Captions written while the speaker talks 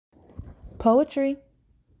Poetry.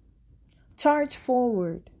 Charge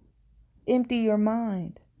forward. Empty your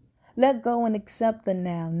mind. Let go and accept the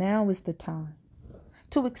now. Now is the time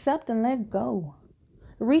to accept and let go.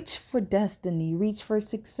 Reach for destiny. Reach for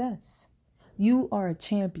success. You are a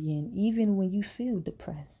champion even when you feel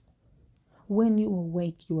depressed. When you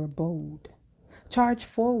awake, you are bold. Charge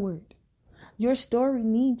forward. Your story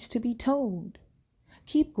needs to be told.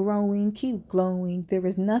 Keep growing, keep glowing. There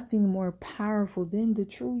is nothing more powerful than the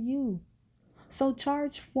true you. So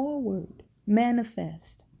charge forward,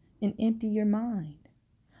 manifest, and empty your mind.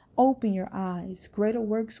 Open your eyes. Greater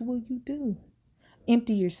works will you do.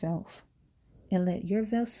 Empty yourself and let your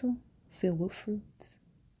vessel fill with fruits.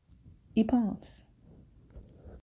 E-palms.